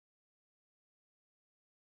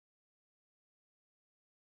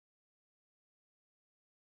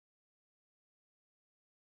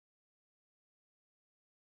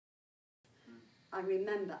I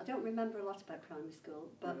remember, I don't remember a lot about primary school,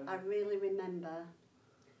 but Yeah. I really remember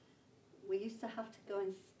we used to have to go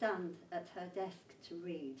and stand at her desk to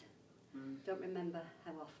read. Don't remember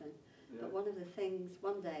how often, Yeah. but one of the things,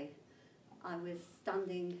 one day, I was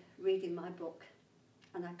standing reading my book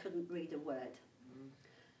and I couldn't read a word.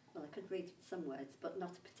 Well, I could read some words, but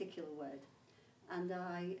not a particular word. And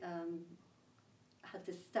I had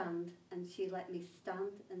to stand, and she let me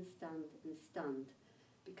stand and stand and stand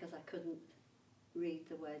because I couldn't read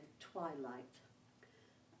the word twilight.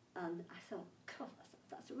 And I thought, God,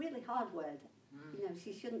 that's a really hard word. You know,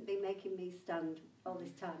 she shouldn't be making me stand all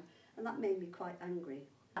this time. And that made me quite angry.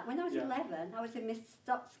 When I was 11, I was in Mr.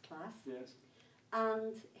 Stott's class. Yes.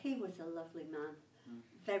 And he was a lovely man,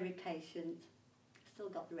 very patient, still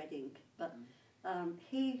got the red ink, but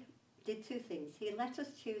he did two things. He let us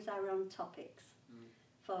choose our own topics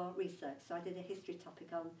for research. So I did a history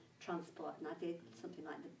topic on transport, and I did something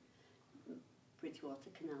like the Bridgewater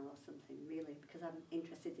Canal or something, really, because I'm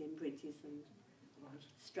interested in bridges and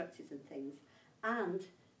structures and things. And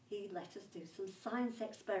he let us do some science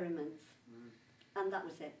experiments, and that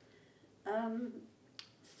was it.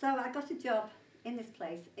 So I got a job in this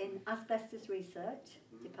place in asbestos research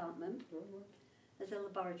department as a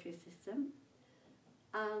laboratory assistant,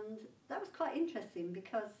 and that was quite interesting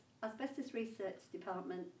because asbestos research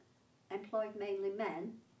department employed mainly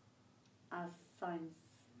men, as science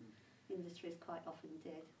industries quite often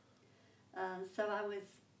did. So I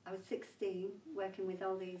was 16, working with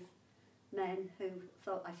all these men who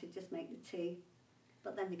thought I should just make the tea,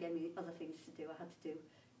 but then they gave me other things to do. I had to do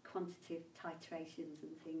quantitative titrations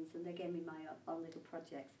and things, and they gave me my own little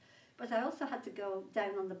projects. But I also had to go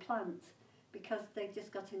down on the plant because they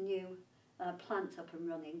just got a new plant up and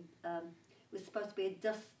running. It was supposed to be a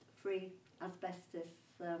dust-free asbestos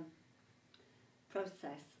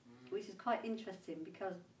process, which is quite interesting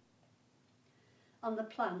because on the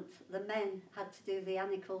plant the men had to do the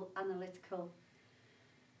analytical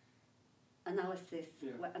analysis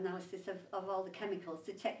of all the chemicals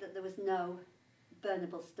to check that there was no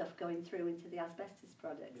burnable stuff going through into the asbestos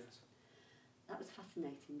products. Yes. That was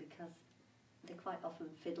fascinating because they quite often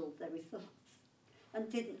fiddled their results and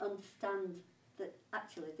didn't understand that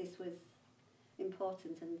actually this was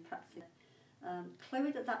important and practical.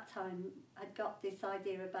 Clwyd at that time had got this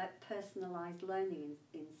idea about personalised learning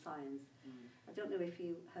in science. I don't know if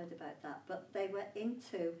you heard about that, but they were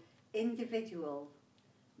into individual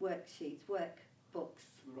worksheets, workbooks,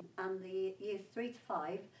 and the years 3 to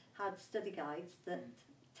 5 had study guides that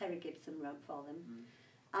Terry Gibson wrote for them,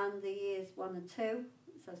 and the years 1 and 2,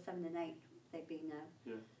 so 7 and 8 they'd be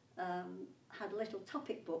now, had little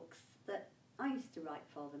topic books that I used to write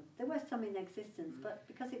for them. There were some in existence, but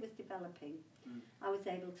because it was developing, I was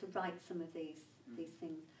able to write some of these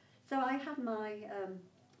things. So I had my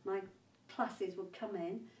my classes would come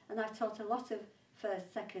in, and I taught a lot of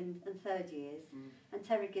first, second and third years, and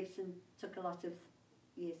Terry Gibson took a lot of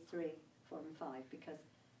years 3, 4 and 5 because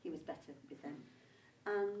he was better with them.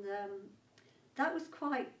 And that was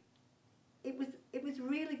quite, it was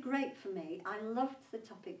really great for me. I loved the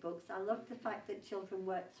topic books. I loved the fact that children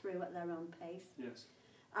worked through at their own pace. Yes.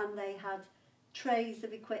 And they had trays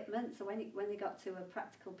of equipment, so when they got to a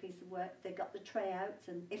practical piece of work, they got the tray out,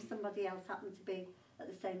 and if somebody else happened to be at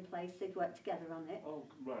the same place, they'd work together on it. Oh,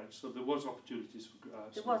 right. So there was opportunities for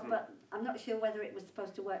there was, but I'm not sure whether it was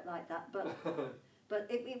supposed to work like that, but but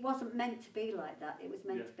it wasn't meant to be like that. It was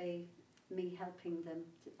meant to be me helping them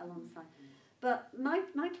alongside. But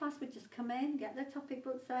my class would just come in, get their topic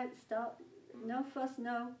books out, start, no fuss,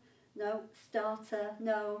 no starter,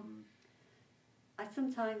 no. I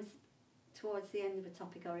sometimes, towards the end of a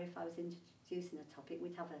topic, or if I was introducing a topic,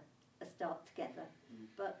 we'd have a start together.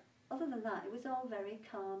 But other than that, it was all very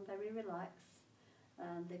calm, very relaxed.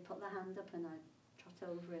 They put their hand up and I'd trot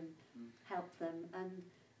over and help them. And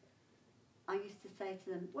I used to say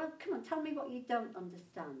to them, well, come on, tell me what you don't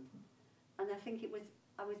understand. And I think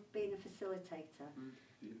I was being a facilitator.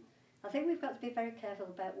 I think we've got to be very careful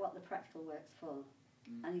about what the practical work's for.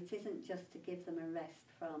 And it isn't just to give them a rest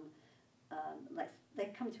from, they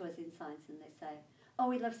come to us in science and they say, oh,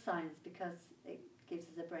 we love science because it gives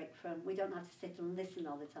us a break from, we don't have to sit and listen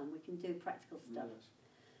all the time, we can do practical stuff. Yes.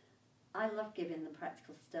 I love giving them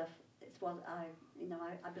practical stuff. It's what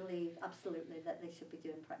I believe absolutely that they should be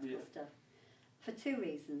doing practical stuff. For 2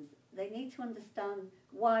 reasons. They need to understand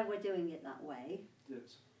why we're doing it that way.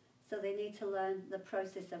 Yes. So they need to learn the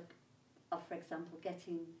process of for example,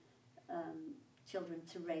 getting children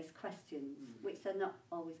to raise questions, which they're not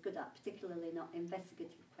always good at, particularly not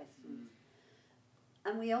investigative questions.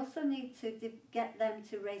 And we also need to get them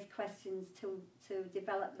to raise questions to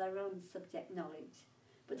develop their own subject knowledge.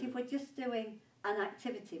 But if we're just doing an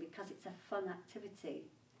activity because it's a fun activity.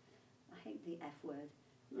 I hate the F word.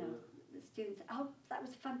 You know, the students say, oh, that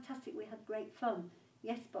was fantastic, we had great fun.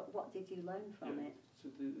 Yes, but what did you learn from it? So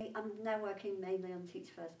I'm now working mainly on Teach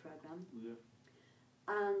First programme. yeah.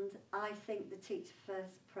 And I think the Teach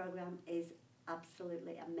First programme is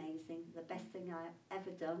absolutely amazing. The best thing I've ever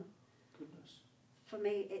done. Goodness. For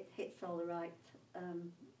me, it hits all the right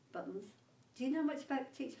buttons. Do you know much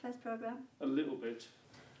about Teach First programme? A little bit.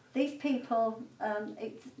 These people,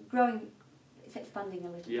 it's growing, it's expanding a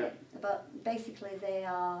little bit, but basically they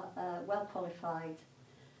are well qualified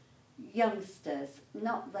youngsters. There's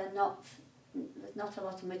not a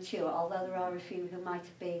lot of mature, although there are a few who might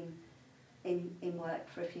have been in work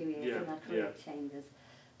for a few years and their career changes.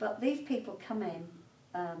 But these people come in,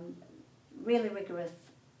 really rigorous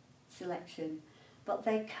selection, but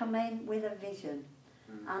they come in with a vision.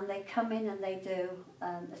 And they come in and they do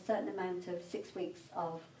a certain amount of 6 weeks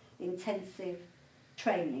of intensive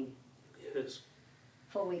training. Yes.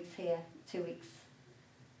 4 weeks here, 2 weeks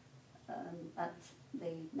at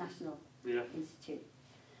the National Institute.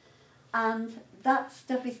 And that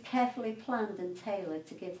stuff is carefully planned and tailored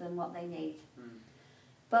to give them what they need.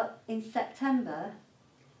 But in September,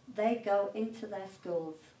 they go into their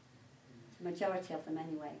schools, the majority of them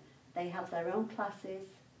anyway. They have their own classes.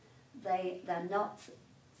 They're not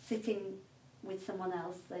sitting with someone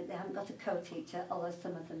else. They haven't got a co-teacher, although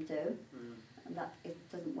some of them do. And that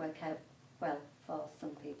doesn't work out well for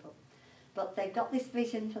some people. But they've got this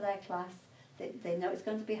vision for their class. They know it's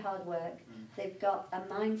going to be hard work. They've got a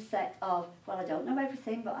mindset of, well, I don't know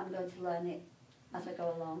everything, but I'm going to learn it as I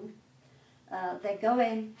go along. They go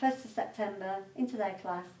in 1st of September into their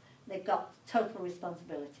class. They've got total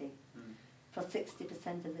responsibility for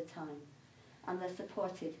 60% of the time. And they're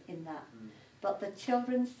supported in that. But the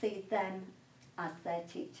children see them as their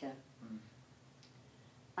teacher.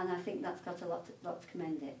 And I think that's got a lot to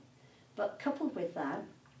commend it. But coupled with that,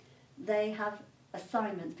 they have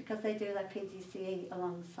assignments, because they do their PGCE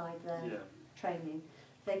alongside their training.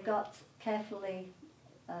 They've got carefully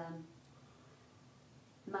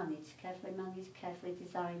managed, carefully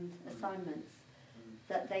designed assignments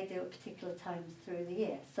that they do at particular times through the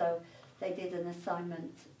year. So they did an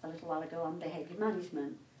assignment a little while ago on behaviour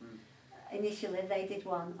management. Initially they did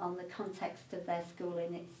one on the context of their school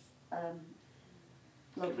in its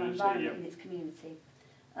local environment, in its community.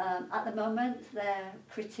 At the moment they're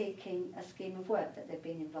critiquing a scheme of work that they've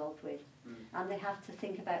been involved with, and they have to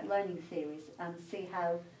think about learning theories and see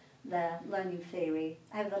how the learning theories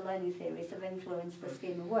have influenced the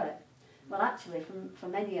scheme of work. Well, actually, for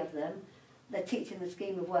many of them, they're teaching the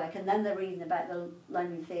scheme of work and then they're reading about the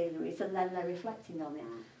learning theories and then they're reflecting on it.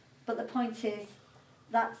 But the point is,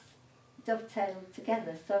 that's dovetailed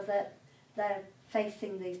together so that they're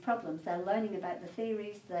facing these problems. They're learning about the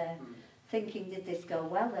theories, they're thinking, did this go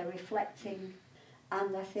well? They're reflecting,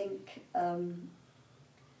 and I think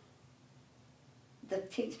the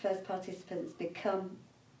Teach First participants become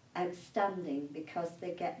outstanding because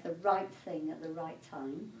they get the right thing at the right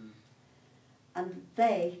time. And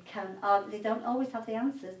they don't always have the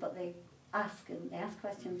answers, but they ask, and they ask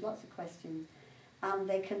questions, lots of questions, and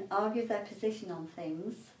they can argue their position on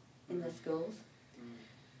things in the schools,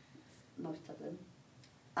 most of them,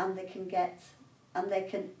 and they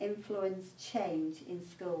can influence change in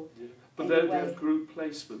school. But they have group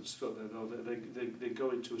placements, don't they? Though they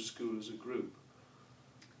go into a school as a group.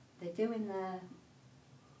 They do in their.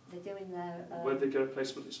 When they get a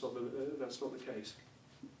placement, that's not the case.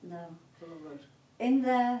 No. Oh, right. In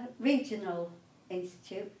their regional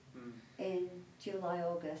institute in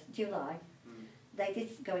July, they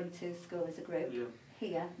did go into school as a group.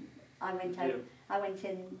 Here, I went out.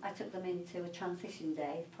 I took them into a transition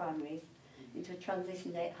day, primaries, into a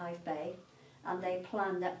transition day at Hythe Bay, and they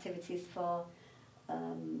planned activities for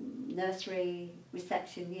nursery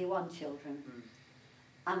reception year 1 children,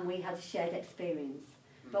 and we had a shared experience.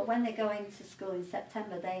 But when they go into school in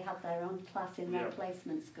September, they have their own class in their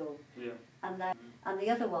placement school, and the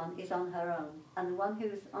other one is on her own, and the one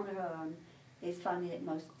who's on her own is finding it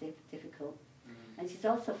most difficult. And she's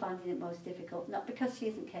also finding it most difficult, not because she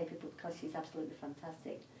isn't capable, because she's absolutely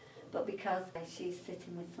fantastic, but because she's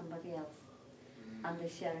sitting with somebody else and they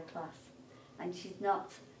share a class. And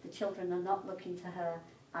the children are not looking to her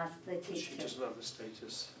as the teacher. She doesn't have the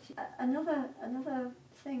status. Another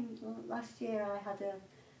thing, last year I had a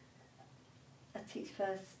Teach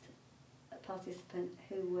First participant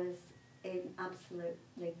who was in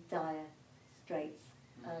absolutely dire straits.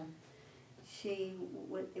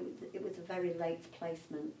 It was a very late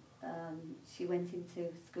placement. She went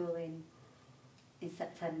into school in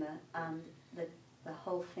September, and the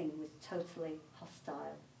whole thing was totally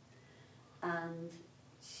hostile. and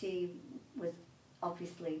she was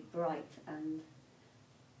obviously bright and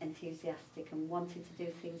enthusiastic and wanted to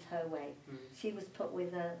do things her way. She was put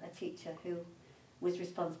with a teacher who was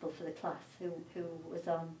responsible for the class, who was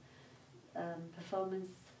on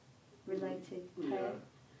performance-related pay,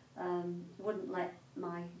 wouldn't let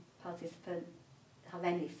my participant have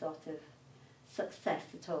any sort of success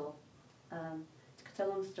at all. To cut a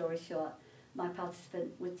long story short, my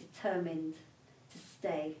participant was determined to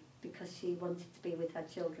stay because she wanted to be with her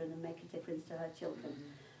children and make a difference to her children.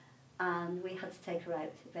 And we had to take her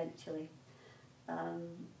out eventually.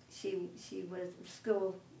 She was,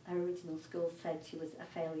 school, her original school said she was a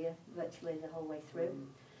failure virtually the whole way through.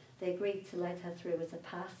 They agreed to let her through as a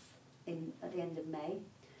pass at the end of May.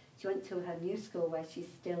 She went to her new school where she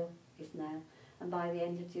still is now, and by the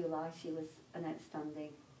end of July she was an outstanding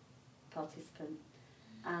participant,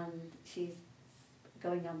 and she's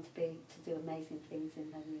going on to do amazing things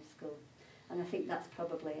in her new school. And I think that's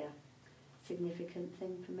probably a significant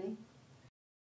thing for me.